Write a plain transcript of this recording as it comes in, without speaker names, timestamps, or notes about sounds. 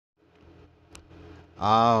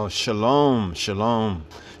Oh, shalom, shalom,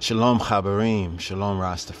 shalom, Chabarim, shalom,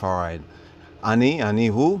 Rastafari. Ani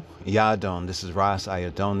who? Yadon. This is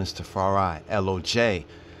Rasiadonis Tafari,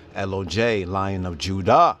 LOJ, Lion of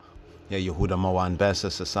Judah. Yeah, Yehuda Moan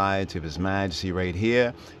Bessa Society of His Majesty right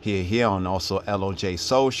here on also LOJ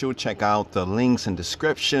Social. Check out the links and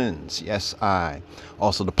descriptions. Yes, I.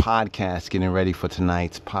 Also the podcast, getting ready for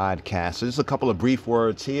tonight's podcast. So just a couple of brief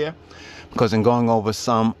words here, because in going over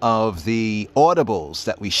some of the audibles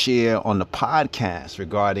that we share on the podcast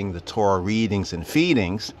regarding the Torah readings and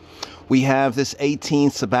feedings, we have this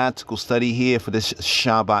 18th sabbatical study here for this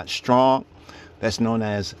Shabbat Strong that's known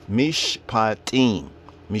as Mishpatim.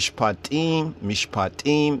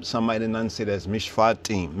 Mishpatim. Some might enunciate as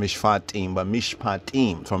Mishpatim, but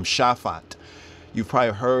Mishpatim from Shaphat. You've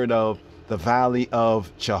probably heard of the valley of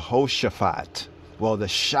Jehoshaphat. Well, the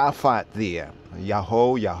Shaphat there,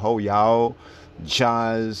 Yahweh,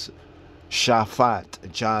 Jaz, Shaphat,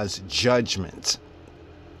 Jaz, judgment.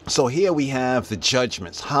 So here we have the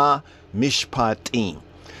judgments, Mishpatim.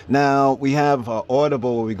 Now, we have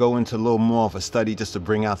audible where we go into a little more of a study just to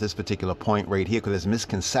bring out this particular point right here, because there's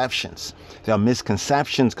misconceptions. There are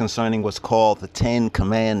misconceptions concerning what's called the Ten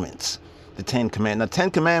Commandments. The Ten Commandments. Now,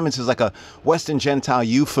 Ten Commandments is like a Western Gentile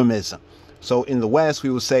euphemism. So in the West, we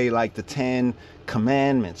will say like the Ten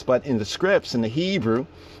Commandments. But in the scripts, in the Hebrew,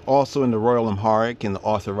 also in the Royal Amharic, in the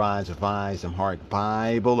Authorized Revised Amharic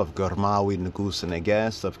Bible of Gurmawi Negus and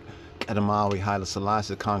Neges, of Edamawi Haile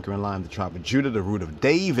Selassie, the conquering lion of the tribe of Judah, the root of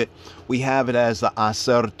David, we have it as the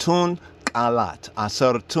Asertun Kalat.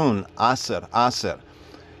 Asertun, Aser.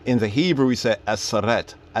 In the Hebrew, we say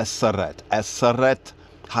Eseret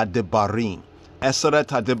Hadebarim. Eseret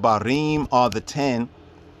Hadebarim are the 10.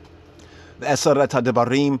 The Eseret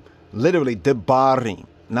Hadebarim, literally Debarim.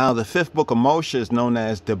 Now, the fifth book of Moshe is known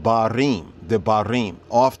as Debarim,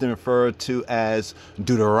 often referred to as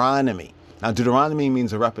Deuteronomy. Now, Deuteronomy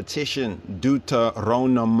means a repetition,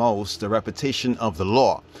 Deuteronomos, the repetition of the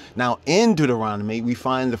law. Now, in Deuteronomy, we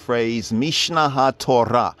find the phrase Mishnah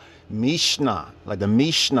HaTorah. Mishnah, like the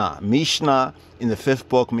Mishnah. Mishnah in the fifth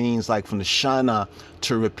book means like from the Shana,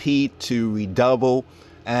 to repeat, to redouble,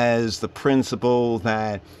 as the principle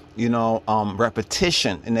that,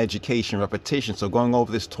 repetition in education, repetition. So going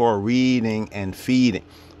over this Torah reading and feeding,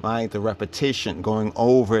 right? The repetition, going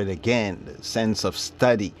over it again, the sense of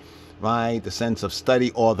study. Right, the sense of study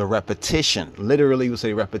or the repetition. Literally, we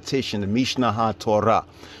say repetition, the Mishnah HaTorah.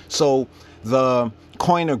 So the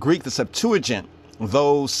Koine Greek, the Septuagint,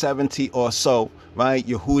 those 70 or so, right,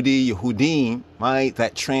 Yehudim, right,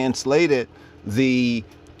 that translated the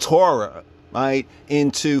Torah, right,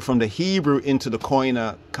 from the Hebrew into the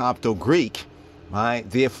Koine Copto-Greek, right,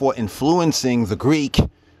 therefore influencing the Greek.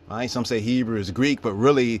 Right? Some say Hebrew is Greek, but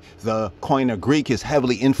really the Koine Greek is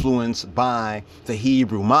heavily influenced by the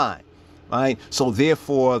Hebrew mind. Right? So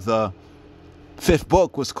therefore the fifth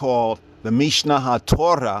book was called the Mishnah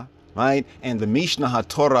HaTorah, right? And the Mishnah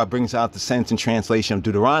HaTorah brings out the sense and translation of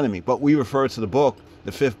Deuteronomy. But we refer to the book,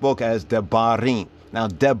 the fifth book, as Debarim. Now,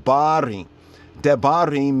 Debarim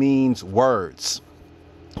means words.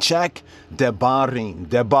 Check Debarim,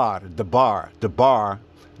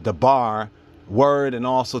 Debar, word, and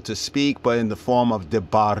also to speak, but in the form of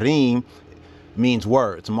Debarim means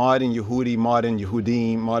words. Modern Yehudi, modern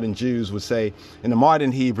Yehudim, modern Jews would say in the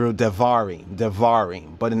modern Hebrew,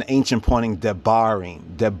 Devarim, but in the ancient pointing,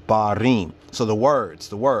 Debarim. So the words.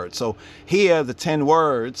 So here, the 10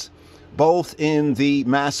 words, both in the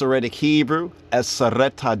Masoretic Hebrew,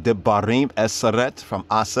 Eseret HaDebarim, Eseret from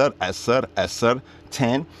Eser,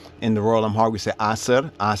 10. In the Royal Amharic, we say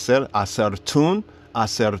Asertun,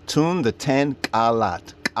 the 10,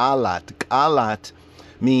 Kalat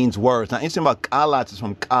means words. Now, interesting about Kalat is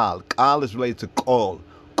from Kal. Kal is related to Kol.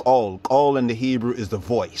 Kol in the Hebrew is the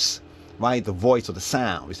voice, right? The voice or the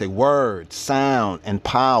sound. We say word, sound, and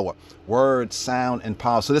power. Word, sound, and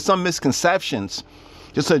power. So there's some misconceptions.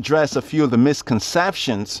 Just to address a few of the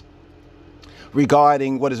misconceptions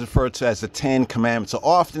regarding what is referred to as the Ten Commandments. So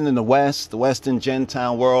often in the West, the Western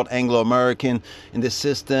Gentile world, Anglo-American, in this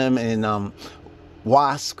system, in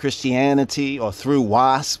WASP Christianity, or through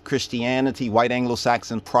WASP Christianity, white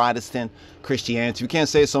Anglo-Saxon Protestant Christianity. We can't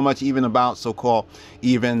say so much even about so-called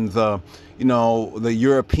even the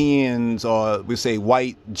Europeans, or we say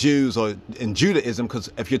white Jews, or in Judaism,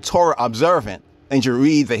 because if you're Torah observant and you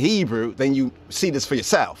read the Hebrew, then you see this for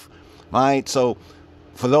yourself, right? So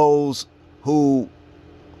for those who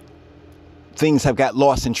things have got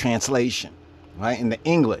lost in translation, right, in the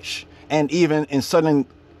English, and even in certain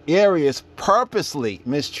areas purposely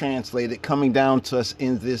mistranslated, coming down to us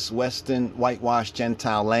in this Western whitewashed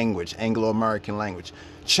Gentile language, Anglo-American language.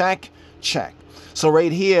 Check, check. So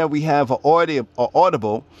right here we have an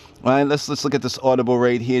audible. Right, let's look at this audible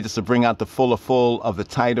right here just to bring out the full of the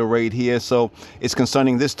title right here. So it's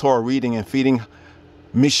concerning this Torah reading and feeding,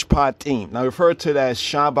 Mishpatim. Now refer to it as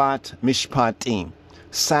Shabbat Mishpatim,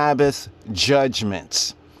 Sabbath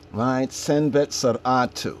judgments. Right, Senbet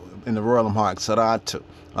Saratu in the Royal Amharic, Saratu.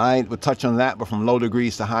 Right, we'll touch on that, but from low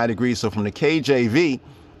degrees to high degrees. So from the KJV,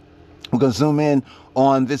 we're going to zoom in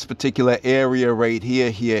on this particular area right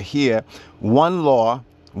here. One law,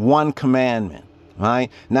 one commandment.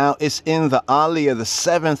 Right? Now, it's in the Aliyah, the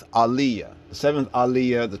seventh Aliyah. The seventh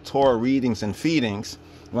Aliyah, the Torah readings and feedings,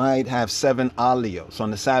 right, have 7 aliyot. So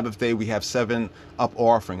on the Sabbath day, we have 7 up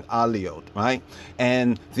offerings, aliyot, right?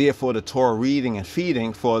 And therefore, the Torah reading and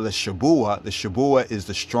feeding for the Shabuah is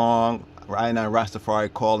the strong, right now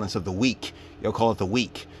Rastafari callings of the weak. You'll call it the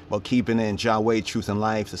weak. But keeping in Yahweh, truth and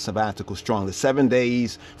life, the sabbatical strong. The 7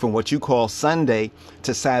 days from what you call Sunday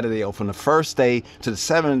to Saturday, or from the first day to the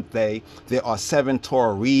 7th day, there are 7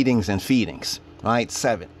 Torah readings and feedings, right?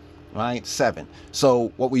 7, right? 7.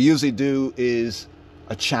 So what we usually do is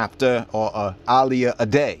a chapter or a aliyah a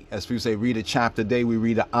day. As people say, read a chapter a day. We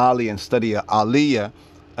read an aliyah and study an aliyah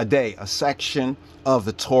a day, a section of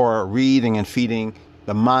the Torah reading and feeding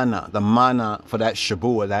the manna for that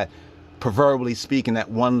Shabuah, that proverbially speaking,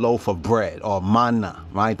 that one loaf of bread, or manna,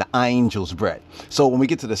 right? The angel's bread. So when we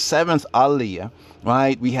get to the 7th aliyah,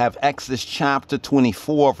 right, we have Exodus chapter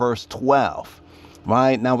 24, verse 12,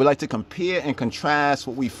 right? Now we like to compare and contrast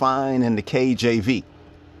what we find in the KJV.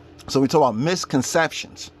 So we talk about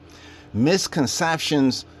misconceptions.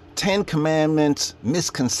 Misconceptions, 10 commandments,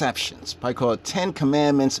 misconceptions. Probably call it 10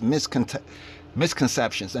 commandments,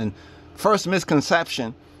 misconceptions. And first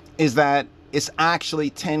misconception is that it's actually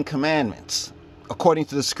 10 commandments, according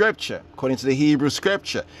to the scripture, according to the Hebrew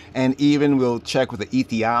scripture. And even we'll check with the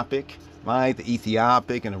Ethiopic, right? The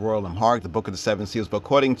Ethiopic and the Royal Amharic, the Book of the Seven Seals. But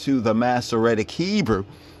according to the Masoretic Hebrew,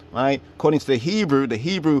 right? According to the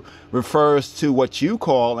Hebrew refers to what you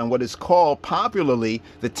call and what is called popularly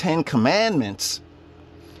the 10 commandments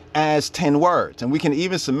as 10 words. And we can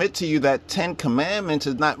even submit to you that 10 commandments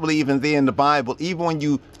is not really even there in the Bible. Even when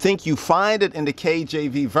you think you find it in the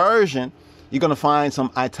KJV version, you're going to find some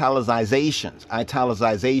italicization.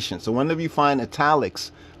 So whenever you find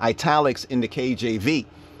italics in the KJV,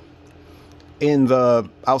 in the,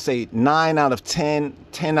 I'll say 9 out of 10,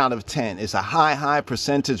 10 out of 10, it's a high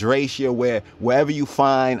percentage ratio where wherever you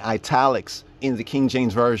find italics in the King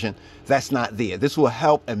James Version, that's not there. This will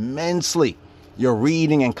help immensely your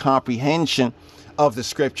reading and comprehension of the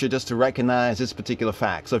scripture, just to recognize this particular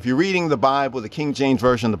fact. So if you're reading the Bible, the King James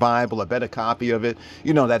Version of the Bible, a better copy of it,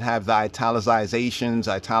 you know, that have the italicizations,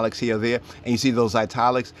 italics here or there, and you see those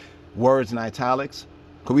italics, words in italics.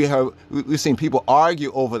 We've seen people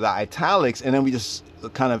argue over the italics, and then we just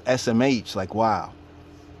kind of SMH, like, wow,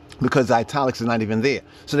 because the italics is not even there.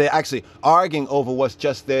 So they're actually arguing over what's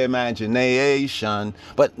just their imagination,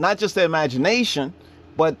 but not just their imagination,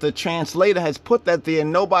 but the translator has put that there,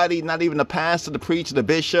 and nobody, not even the pastor, the preacher, the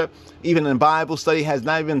bishop, even in Bible study, has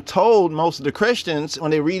not even told most of the Christians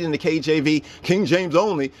when they read in the KJV, King James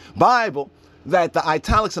only Bible, that the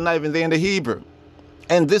italics are not even there in the Hebrew.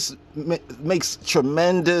 And this makes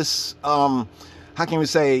tremendous, how can we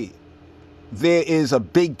say, there is a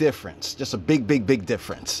big difference, just a big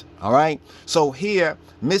difference. All right. So here,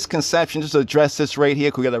 misconception, just to address this right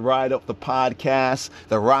here, we got to ride up the podcast,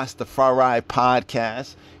 the Rastafari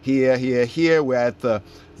podcast. Here, we're at the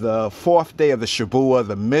 4th day of the Shabuah,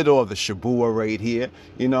 the middle of the Shabuah right here.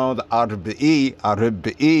 You know, the Arbi'i,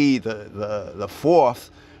 the 4th,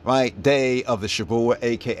 right, day of the Shabuah,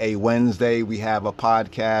 aka Wednesday. We have a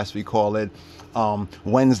podcast, we call it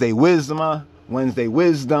Wednesday Wisdom,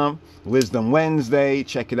 Wisdom Wednesday.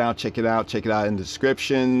 Check it out in the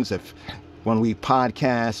descriptions. If when we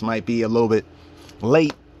podcast might be a little bit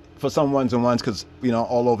late for some ones and ones, because, you know,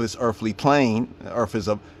 all over this earthly plane, Earth is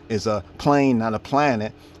a plane, not a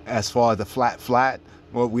planet. As far as the flat,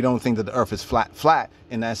 well, we don't think that the Earth is flat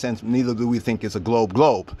in that sense. Neither do we think it's a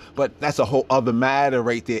globe. But that's a whole other matter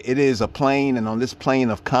right there. It is a plane, and on this plane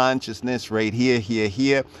of consciousness right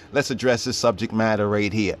here, let's address this subject matter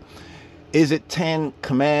right here. Is it 10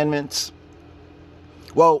 commandments?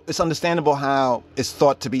 Well, it's understandable how it's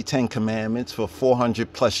thought to be 10 commandments. For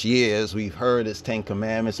 400 plus years, we've heard it's 10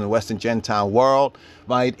 commandments in the Western Gentile world,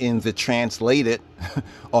 right? In the translated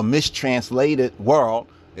or mistranslated world,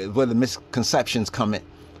 where the misconceptions come in.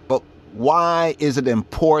 But why is it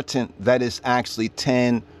important that it's actually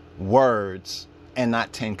 10 words and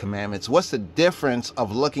not 10 commandments? What's the difference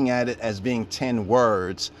of looking at it as being 10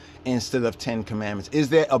 words instead of 10 commandments? Is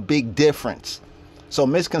there a big difference? So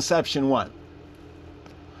misconception 1.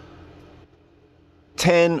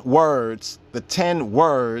 10 words,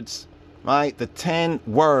 right? The 10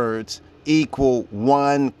 words equal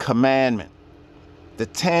one commandment. The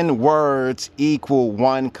 10 words equal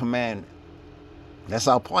one commandment. That's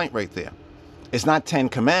our point right there. It's not 10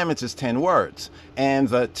 commandments, it's 10 words. And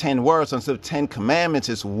the 10 words, instead of 10 commandments,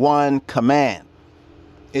 is one command.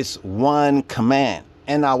 It's one command.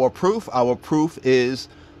 And our proof is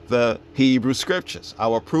the Hebrew scriptures.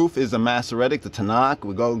 Our proof is the Masoretic, the Tanakh.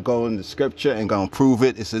 We're going to go in the scripture and going to prove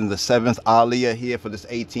it. It's in the 7th Aliyah here for this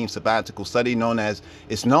 18th sabbatical study, known as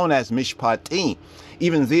Mishpatim.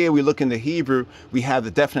 Even there, we look in the Hebrew, we have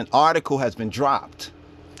the definite article has been dropped.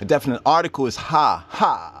 The definite article is ha,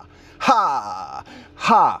 ha, ha,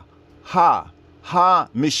 ha, ha, ha,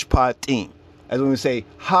 Mishpatim. As when we say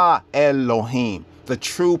ha Elohim, the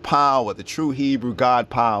true power, the true Hebrew God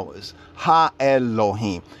powers. Ha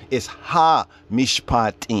Elohim. It's ha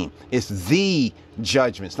Mishpatim. It's the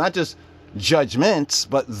judgments. Not just judgments,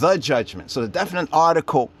 but the judgment. So the definite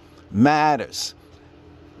article matters.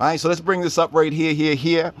 Right? So let's bring this up right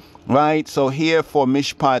here. Right? So here for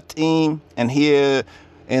Mishpatim, and here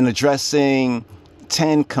in addressing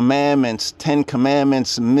 10 commandments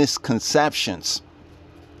misconceptions.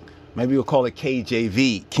 Maybe we'll call it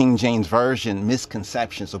KJV, King James Version,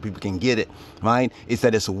 misconception, so people can get it, right? It's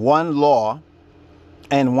that it's one law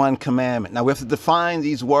and one commandment. Now, we have to define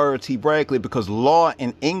these words Hebraically, because law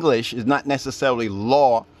in English is not necessarily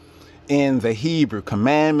law in the Hebrew.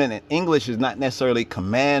 Commandment in English is not necessarily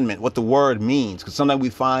commandment, what the word means. Because sometimes we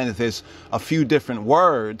find that there's a few different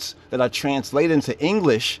words that are translated into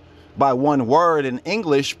English by one word in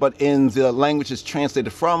English, but in the language it's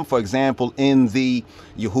translated from, for example, in the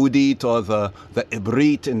Yehudit or the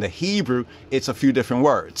Ibrit in the Hebrew, it's a few different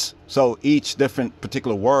words. So each different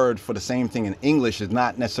particular word for the same thing in English is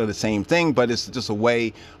not necessarily the same thing, but it's just a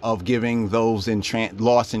way of giving those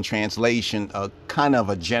lost in translation a kind of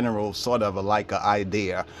a general sort of like an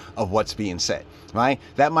idea of what's being said, right?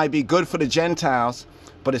 That might be good for the Gentiles,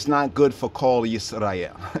 but it's not good for Kol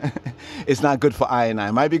Yisrael. It's not good for I and I.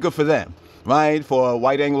 It might be good for them, right? For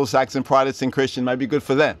white Anglo-Saxon Protestant Christian, might be good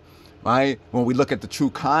for them, right? When we look at the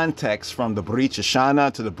true context from the Brit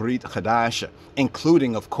Shana to the Brit Chadasha,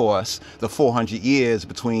 including, of course, the 400 years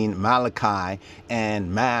between Malachi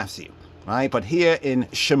and Matthew, right? But here in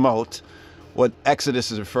Shemot, what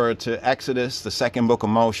Exodus is referred to, Exodus, the second book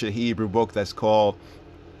of Moshe, Hebrew book that's called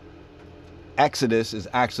Exodus, is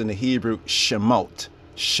actually in the Hebrew Shemot.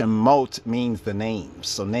 Shemot means the names,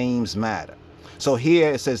 so names matter. So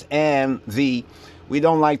here it says, and the, we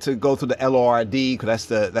don't like to go through the L-O-R-D, because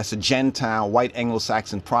that's a Gentile, white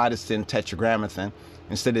Anglo-Saxon Protestant tetragrammaton.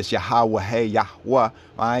 Instead it's Yahweh, hey, Yahweh,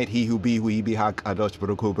 right? He who be, HaKadosh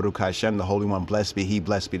Baruch Hu, Baruch Hashem, the Holy One, blessed be He,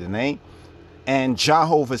 blessed be the name. And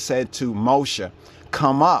Jehovah said to Moshe,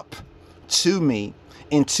 come up to me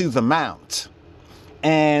into the mount,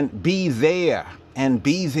 and be there,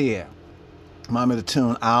 Remember the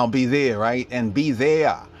tune, I'll be there, right? And be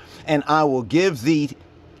there. And I will give thee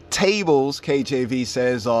tables, KJV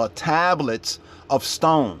says, or tablets of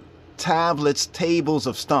stone. Tablets, tables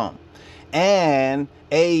of stone. And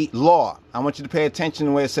a law. I want you to pay attention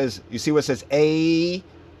to where it says, you see where it says a,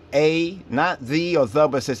 not the or the,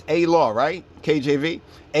 but it says a law, right? KJV.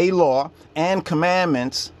 A law and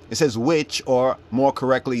commandments. It says which, or more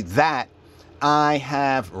correctly, that I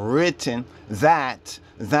have written, that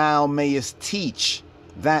thou mayest teach,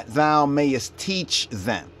 them,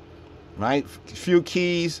 right? Few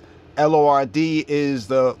keys. L-O-R-D is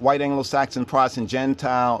the white Anglo-Saxon Protestant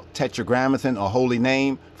Gentile tetragrammaton or holy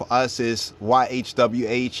name. For us is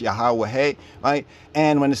Y-H-W-H, Yahweh, right?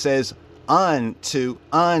 And when it says unto,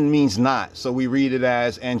 means not. So we read it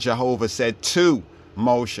as, and Jehovah said to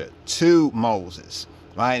Moshe, to Moses,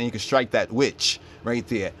 right? And you can strike that which right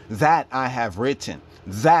there. That I have written,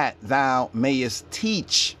 that thou mayest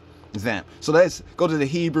teach them. So let's go to the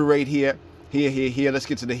Hebrew right here. Here. Let's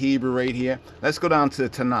get to the Hebrew right here. Let's go down to the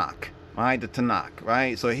Tanakh, right? The Tanakh,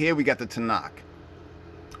 right? So here we got the Tanakh,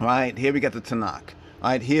 right? Here we got the Tanakh,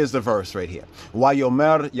 right? Here's the verse right here.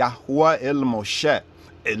 Vayomer Yahweh el Moshe,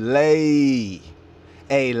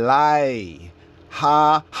 Elai,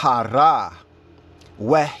 ha hara,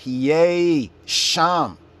 wehye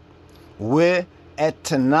sham, we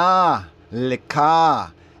etna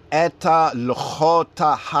leka, eta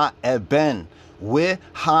luchota ha-eben, we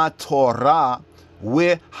ha-Torah,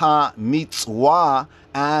 we ha-mitzvah,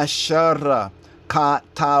 asher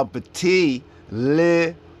katabti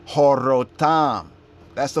li-horotam.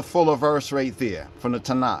 That's the fuller verse right there from the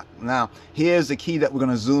Tanakh. Now, here's the key that we're going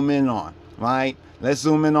to zoom in on, right? Let's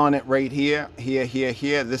zoom in on it right here,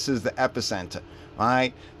 here. This is the epicenter,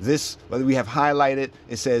 right? This, whether we have highlighted,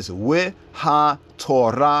 it says, Weha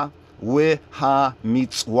Torah, Weha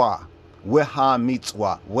Mitzvah. Weha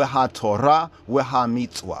Mitzvah. Weha Torah, Weha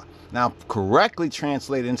Mitzvah. Now, correctly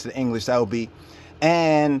translated into the English, that would be,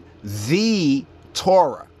 and the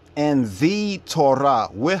Torah. And the Torah.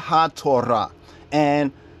 Weha Torah.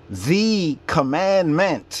 And the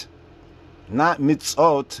commandment. Not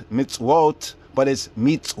mitzvot, but it's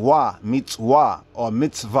mitzvah, or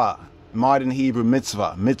mitzvah. Modern Hebrew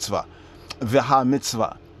mitzvah. Veha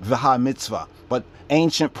mitzvah. But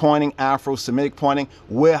ancient pointing, Afro-Semitic pointing,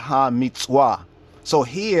 weha mitzvah. So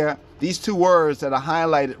here, these two words that are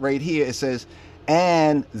highlighted right here, it says,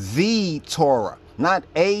 and the Torah. Not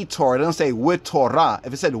a Torah. It doesn't say with Torah.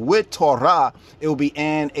 If it said with Torah, it will be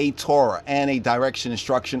and a Torah, and a direction,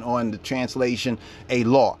 instruction, or in the translation, a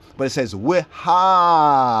law. But it says with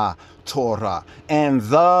ha Torah, and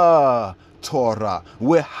the Torah,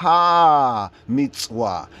 with ha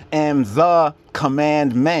mitzvah, and the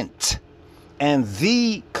commandment, and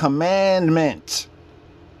the commandment.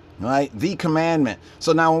 Right? The commandment.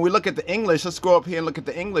 So now when we look at the English, let's go up here and look at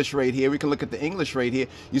the English right here. We can look at the English right here.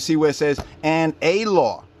 You see where it says, and a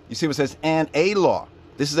law. You see where it says, and a law.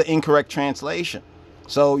 This is an incorrect translation.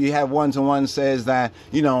 So you have ones and ones says that,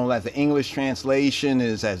 you know, that the English translation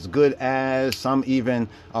is as good as, some even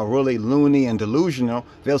are really loony and delusional.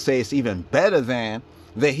 They'll say it's even better than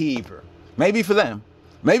the Hebrew. Maybe for them.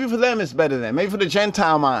 Maybe for them it's better than. Maybe for the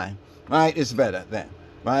Gentile mind, right, it's better than.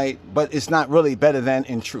 Right? But it's not really better than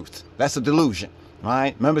in truth. That's a delusion.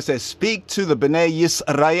 Right? Remember it says, speak to the Bnei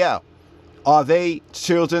Yisrael. Are they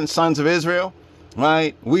children, sons of Israel?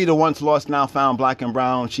 Right? We the once lost, now found, black and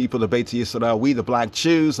brown sheep of the Beit Yisrael. We the black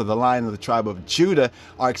Jews of the Lion of the tribe of Judah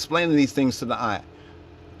are explaining these things to the eye.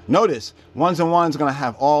 Notice, ones and ones are going to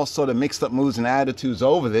have all sort of mixed up moods and attitudes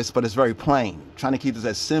over this, but it's very plain. Trying to keep this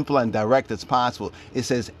as simple and direct as possible. It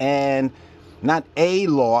says, and, not a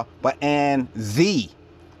law, but and the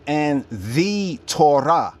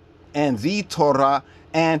Torah, and the Torah,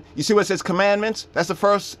 and you see what it says commandments? That's the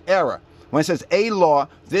first error. When it says a law,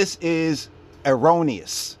 this is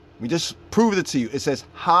erroneous. We just proved it to you. It says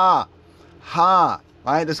ha.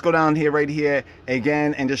 Right? Let's go down here, right here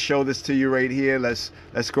again, and just show this to you right here. Let's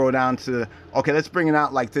scroll down to, okay, let's bring it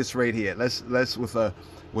out like this right here. Let's with the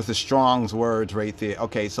Strong's words right there.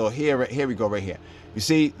 Okay, so here we go right here. You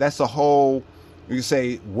see, that's the whole. You can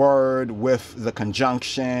say word with the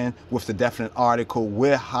conjunction, with the definite article,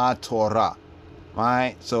 weha Torah.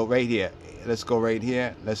 Right? So right here. Let's go right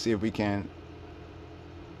here. Let's see if we can.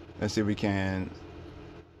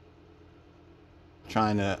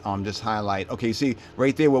 Trying to just highlight. Okay, you see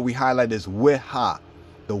right there what we highlight is weha.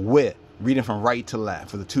 The we. Reading from right to left.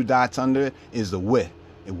 For the two dots under it is the we.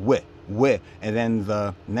 And then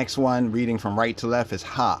the next one reading from right to left is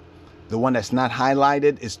ha. The one that's not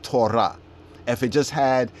highlighted is Torah. If it just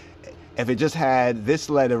had this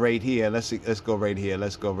letter right here, let's go right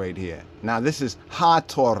here. Now this is ha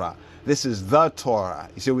Torah. This is the Torah.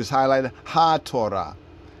 You see it was highlighted ha Torah.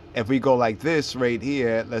 If we go like this right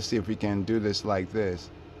here, let's see if we can do this like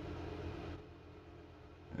this.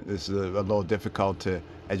 This is a little difficult to,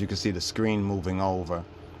 as you can see, the screen moving over.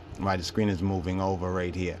 Right, the screen is moving over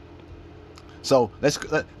right here. So let's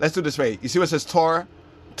do this right. You see what it says Torah?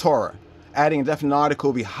 Torah. Adding a definite article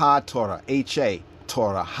will be ha Torah, H-A,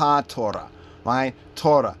 Torah, ha Torah, right?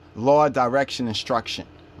 Torah, law, direction, instruction,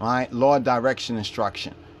 right? Law, direction,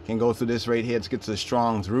 instruction. Can go through this right here to get to the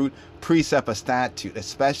Strong's root. Precept or statute,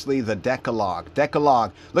 especially the Decalogue.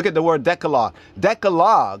 Decalogue, look at the word Decalogue.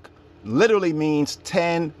 Decalogue literally means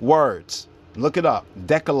 10 words. Look it up.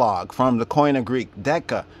 Decalogue from the Koine Greek.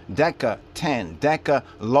 Deca, 10. Deca,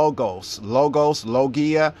 logos,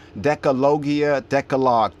 logia, decalogia,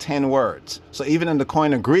 decalogue, 10 words. So even in the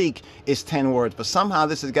Koine Greek, it's 10 words. But somehow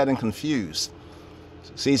this is getting confused.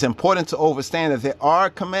 See, it's important to understand that there are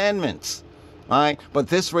commandments, right? But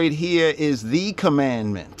this right here is the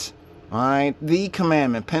commandment. Right, the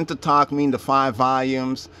commandment. Pentateuch mean the 5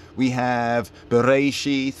 volumes. We have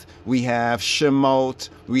Bereshith, we have Shemot,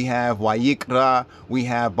 we have Vayikra, we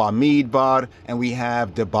have Bamidbar, and we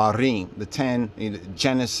have Debarim, the 10,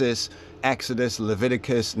 Genesis, Exodus,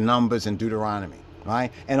 Leviticus, Numbers, and Deuteronomy.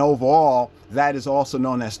 Right, and overall, that is also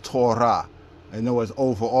known as Torah. In other words,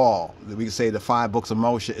 overall, we can say the 5 books of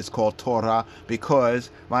Moshe is called Torah because,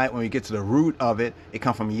 right, when we get to the root of it, it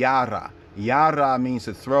comes from Yara. Yara means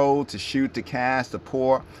to throw, to shoot, to cast, to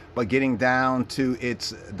pour, but getting down to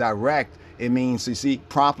its direct, it means, you see,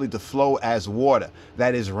 properly to flow as water.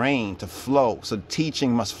 That is rain, to flow. So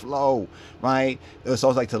teaching must flow, right? It's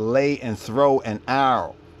also like to lay and throw an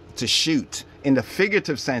arrow, to shoot. in the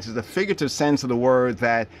figurative sense, is the figurative sense of the word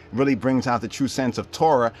that really brings out the true sense of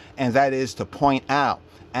Torah, and that is to point out,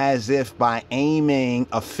 as if by aiming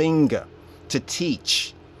a finger, to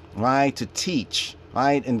teach, right? To teach,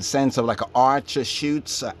 right? In the sense of like an archer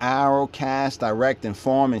shoots an arrow, cast, direct,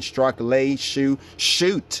 inform, instruct, lay,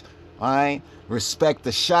 shoot, right? Respect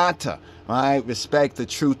the shatter, right? Respect the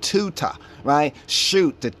true tutor, right?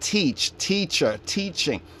 Shoot, to teach, teacher,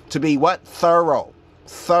 teaching, to be what? Thorough,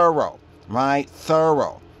 right?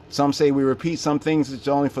 Thorough. Some say we repeat some things, it's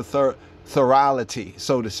only for thorality,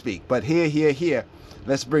 so to speak. But here,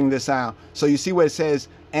 let's bring this out. So you see where it says,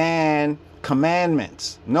 and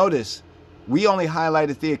commandments. Notice, we only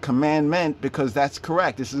highlighted the commandment because that's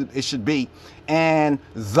correct. It should be, and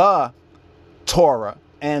the Torah,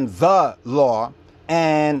 and the law,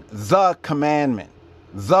 and the commandment.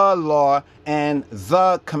 The law and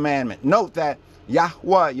the commandment. Note that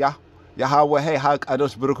Yahweh, hey,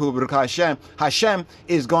 Hashem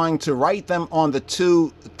is going to write them on the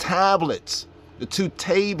two tablets, the two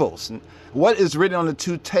tables. What is written on the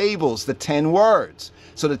two tables? The 10 words.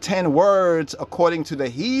 So the 10 words, according to the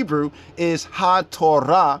Hebrew, is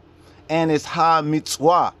Ha-Torah and is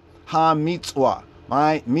Ha-Mitzvah. Ha-Mitzvah,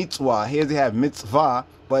 right? Mitzvah. Here they have mitzvah,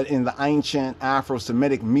 but in the ancient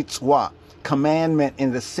Afro-Semitic, mitzvah. Commandment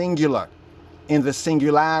in the singular, in the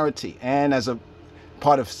singularity. And as a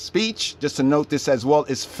part of speech, just to note this as well,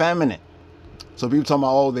 is feminine. So people talking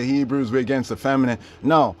about, oh, the Hebrews, we're against the feminine.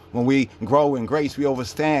 No, when we grow in grace, we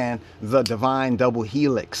understand the divine double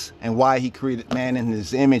helix and why he created man in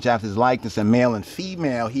his image, after his likeness, and male and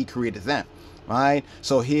female, he created them, right?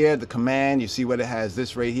 So here, the command, you see what it has,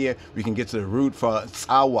 this right here, we can get to the root for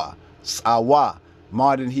tsawa, tsawa,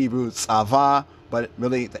 modern Hebrew, tsava, but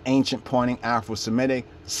really the ancient pointing Afro-Semitic,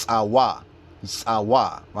 tsawa,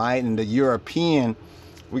 tsawa, right? In the European,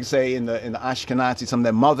 we can say in the Ashkenazi, some of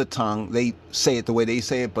their mother tongue, they say it the way they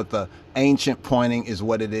say it, but the ancient pointing is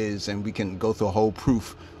what it is, and we can go through a whole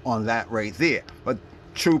proof on that right there. But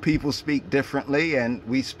true people speak differently, and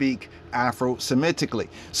we speak Afro-Semitically.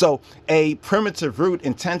 So a primitive root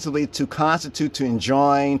intensively to constitute, to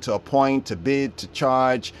enjoin, to appoint, to bid, to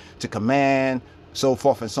charge, to command, so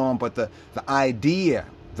forth and so on. But the idea,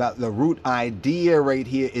 the root idea right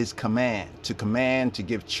here is command, to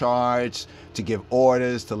give charge, to give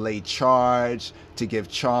orders, to lay charge, to give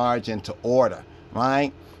charge, and to order,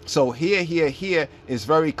 right? So here is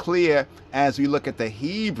very clear as we look at the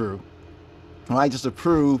Hebrew, right, just to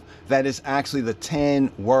prove that it's actually the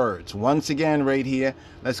 10 words. Once again, right here,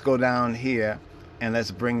 let's go down here and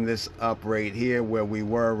let's bring this up right here where we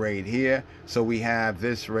were right here. So we have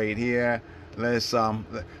this right here. Let's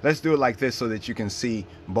do it like this so that you can see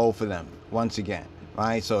both of them once again,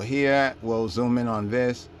 right? So here we'll zoom in on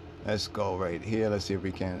this. Let's go right here. Let's see if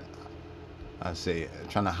we can,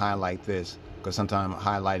 trying to highlight this, because sometimes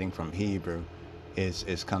highlighting from Hebrew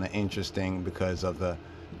is kind of interesting because of the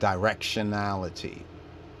directionality.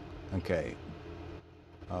 Okay,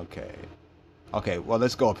 well,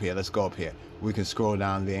 let's go up here. We can scroll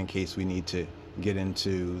down there in case we need to get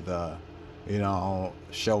into the,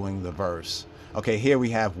 showing the verse. Okay, here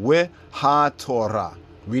we have with ha-Torah,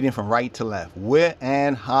 reading from right to left. With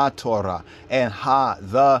and ha-Torah, and ha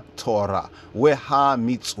the Torah. With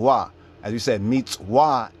ha-Mitzvah. As you said,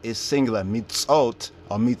 mitzvah is singular. Mitzvot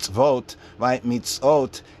or mitzvot, right?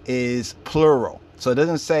 Mitzvot is plural. So it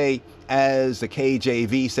doesn't say, as the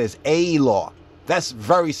KJV says, a law. That's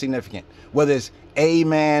very significant. Whether it's a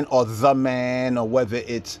man or the man, or whether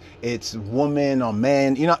it's woman or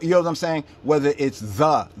man, you know what I'm saying? Whether it's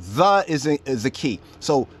the is the key.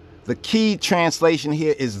 So the key translation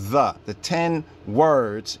here is the 10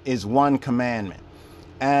 words is one commandment.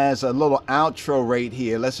 As a little outro right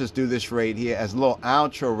here, let's just do this right here. As a little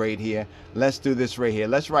outro right here, let's do this right here.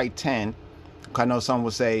 Let's write 10. I know some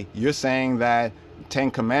will say, you're saying that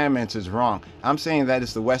 10 commandments is wrong. I'm saying that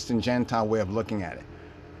it's the Western Gentile way of looking at it.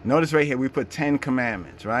 Notice right here, we put 10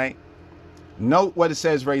 commandments, right? Note what it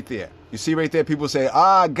says right there. You see right there, people say,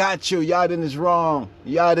 I got you, Yadin is wrong.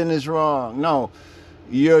 Yadin is wrong. No,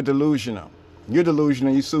 you're delusional. You're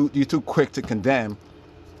delusional. You're too quick to condemn,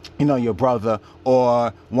 your brother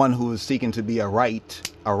or one who is seeking to be a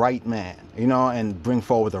right man, and bring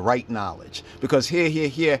forward the right knowledge. Because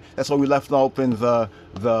here, that's why we left open the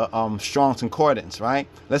Strong's Concordance, right?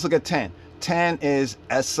 Let's look at 10. 10 is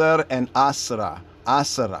Eser and Asra.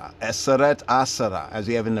 Asara, Eseret Asara, as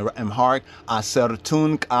we have in the Amharic,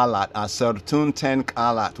 Asertun Kalat, Asertun 10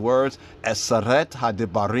 Kalat words, Eseret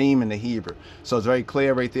Hadibarim in the Hebrew. So it's very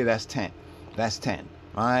clear right there, that's 10. That's 10.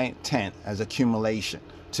 right? 10 as accumulation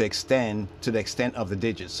to extend to the extent of the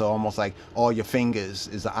digits. So almost like all your fingers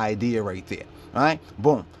is the idea right there, right?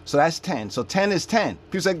 Boom. So that's 10. So 10 is 10.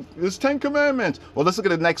 People say, it's 10 commandments. Well, let's look at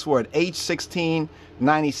the next word,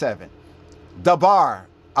 H1697. Dabar,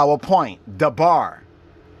 our point, dabar.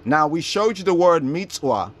 Now, we showed you the word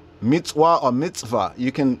mitzvah, mitzvah or mitzvah.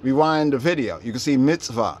 You can rewind the video. You can see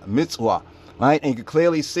mitzvah, mitzvah, right? And you can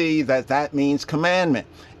clearly see that that means commandment.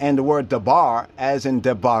 And the word dabar, as in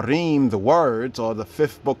debarim, the words, or the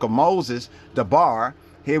fifth book of Moses, dabar,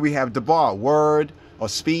 here we have dabar, word or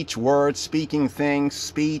speech, word, speaking things,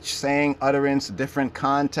 speech, saying, utterance, different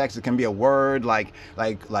contexts. It can be a word like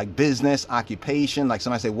business, occupation, like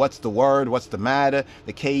somebody say, what's the word, what's the matter,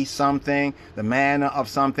 the case, something, the manner of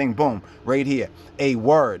something, boom, right here. A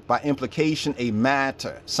word, by implication, a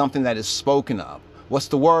matter, something that is spoken of. What's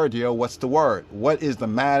the word, yo? What's the word? What is the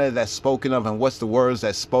matter that's spoken of, and what's the words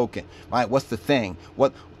that's spoken, right? What's the thing?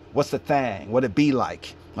 What's the thing? What it be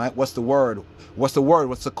like, right? What's the word? What's the word?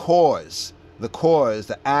 What's the cause? The cause,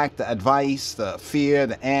 the act, the advice, the fear,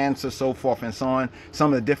 the answer, so forth and so on.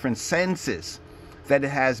 Some of the different senses that it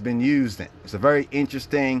has been used in. It's a very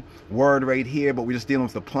interesting word right here, but we're just dealing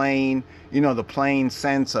with the plain, the plain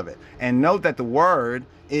sense of it. And note that the word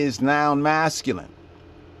is noun masculine.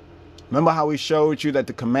 Remember how we showed you that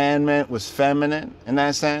the commandment was feminine in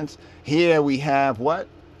that sense? Here we have what?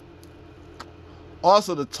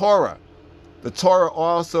 Also the Torah. The Torah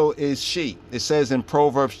also is she. It says in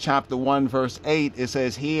Proverbs chapter 1, verse 8, it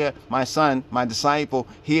says, hear, my son, my disciple,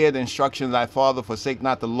 hear the instruction of thy father, forsake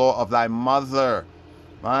not the law of thy mother.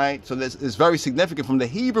 Right? So this is very significant from the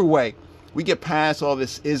Hebrew way. We get past all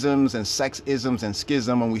this isms and sexisms and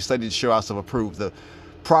schism when we study to show ourselves approved. The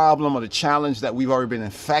problem or the challenge that we've already been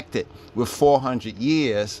infected with 400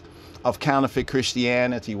 years of counterfeit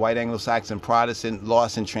Christianity, white Anglo-Saxon Protestant,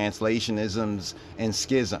 lost in translationisms and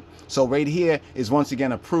schism. So right here is once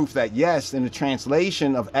again a proof that yes, in the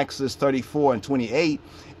translation of Exodus 34 and 28,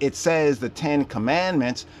 it says the 10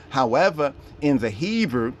 commandments. However, in the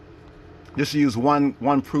Hebrew, just to use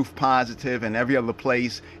one proof positive, and every other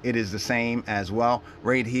place it is the same as well.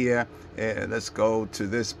 Right here, let's go to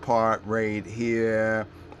this part right here.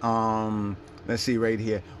 Let's see right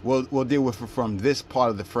here. We'll deal with it from this part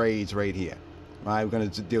of the phrase right here. Right, we're going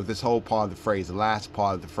to deal with this whole part of the phrase, the last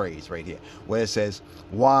part of the phrase right here, where it says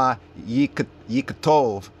wa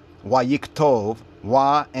yikatov, wa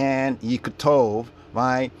and yikatov,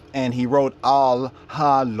 right? And he wrote al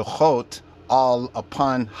ha luchot, all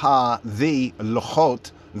upon ha the luchot,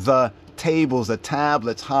 the tables, the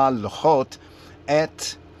tablets, ha luchot,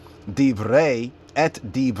 et divrei,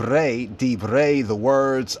 the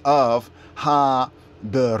words of ha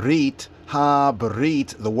berit,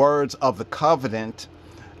 the words of the covenant,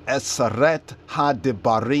 eseret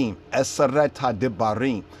ha-debarim,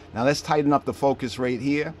 Now let's tighten up the focus right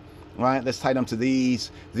here, right? Let's tighten up to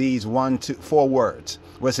these 1, 2, 4 words,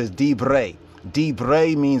 where it says divrei.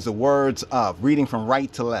 Divrei means the words of, reading from right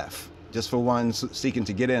to left, just for ones seeking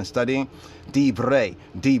to get in and studying.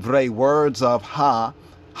 Divrei, words of ha,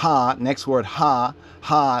 next word ha,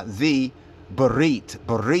 the berit.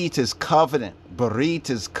 Berit is covenant.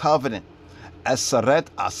 Eseret,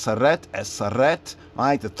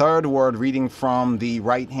 right? The third word reading from the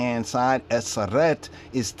right hand side, eseret,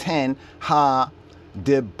 is 10, ha-debarim.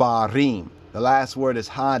 The last word is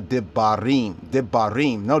ha-debarim.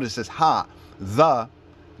 Notice it's ha, the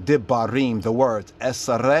debarim, the words.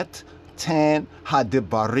 Eseret, 10,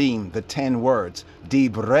 ha-debarim, the 10 words.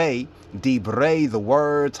 Dibrei, the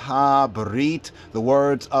words, ha-berit, the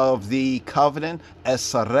words of the covenant,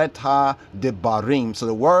 eseret ha-debarim. So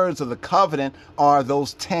the words of the covenant are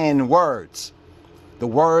those 10 words. The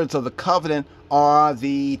words of the covenant are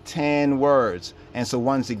the 10 words. And so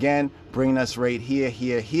once again, bring us right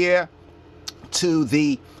here to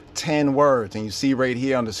the 10 words. And you see right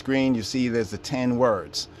here on the screen, you see there's the 10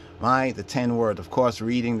 words, right? The 10 words, of course,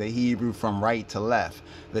 reading the Hebrew from right to left.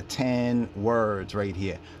 The 10 words right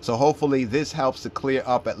here. So hopefully this helps to clear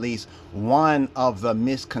up at least one of the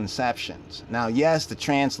misconceptions. Now, yes, the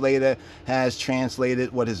translator has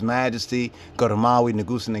translated what His Majesty Garamawi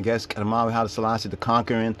Negusa Neges Garamawi Haile Selassie, the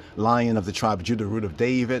conquering lion of the tribe of Judah, root of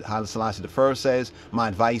David, Haile Selassie I says, my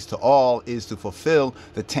advice to all is to fulfill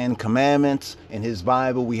the 10 commandments. In his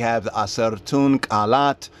Bible, we have the Asertun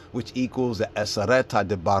Alat, which equals the Eseret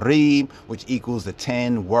HaDebarim, which equals the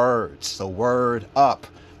 10 words. So word up.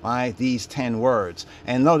 Right, these 10 words.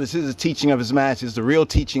 And notice this is a teaching of His Majesty. It's the real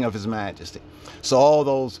teaching of His Majesty. So all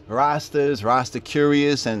those Rastas, Rasta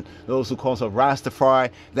curious, and those who call themselves Rastafari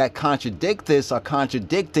that contradict this are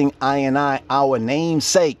contradicting our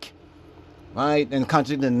namesake. Right? And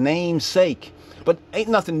contradicting the namesake. But ain't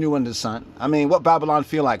nothing new under the sun. I mean, what Babylon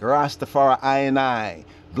feel like? Rastafari, I,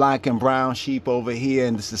 black and brown sheep over here,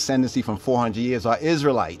 and this descendancy from 400 years are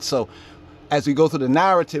Israelites. So as we go through the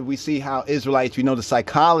narrative, we see how Israelites, we know the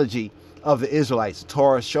psychology of the Israelites. The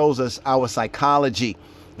Torah shows us our psychology,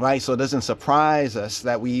 right? So it doesn't surprise us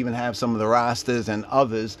that we even have some of the Rastas and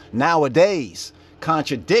others nowadays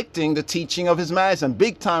contradicting the teaching of His Majesty. And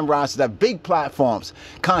big time Rastas have big platforms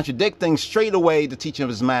contradicting straight away the teaching of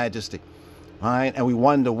His Majesty, right? And we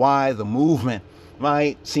wonder why the movement,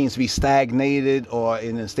 right, seems to be stagnated or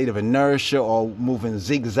in a state of inertia or moving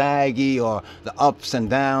zigzaggy, or the ups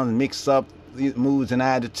and downs, mix up moods and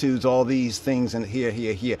attitudes, all these things, and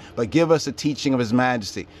here. But give us the teaching of His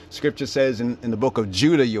Majesty. Scripture says in the book of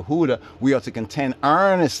Judah, Yehuda, we are to contend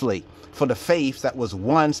earnestly for the faith that was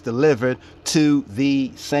once delivered to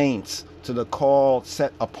the saints, to the called,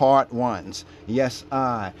 set apart ones. Yes,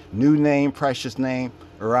 I. New name, precious name,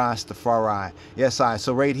 Rastafari. Yes, I.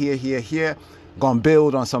 So right here, going to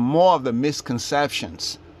build on some more of the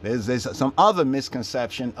misconceptions. There's some other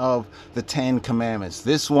misconception of the 10 Commandments.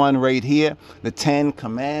 This one right here, the 10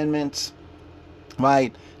 Commandments,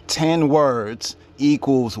 right? 10 words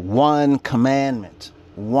equals 1 commandment.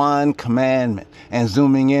 1 commandment. And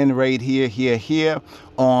zooming in right here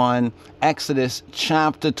on Exodus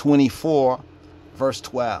chapter 24, verse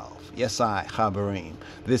 12. Yes, I, Chabarim.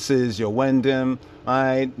 This is your Wendim,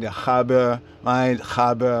 right? The Chaber, right?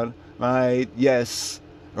 Chaber, right? Yes,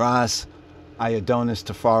 Rasiadonis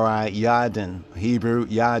Tafari Yadin, Hebrew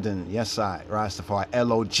Yadin. Yes, I, Rastafari.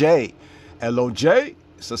 LOJ,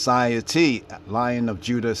 Society, Lion of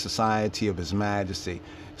Judah, Society of His Majesty.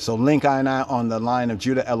 So link I on the Lion of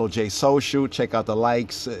Judah, LOJ Social. Check out the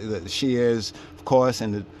likes, the shares, of course,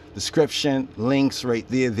 in the description. Links right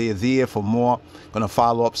there for more. Going to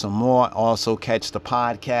follow up some more. Also catch the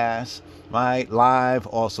podcast, right, live.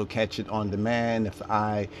 Also catch it on demand if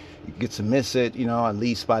I get to miss it, you know, at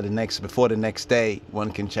least before the next day,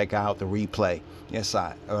 one can check out the replay. Yes,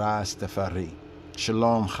 I, Rastafari.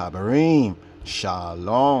 Shalom, Chabarim.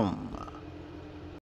 Shalom.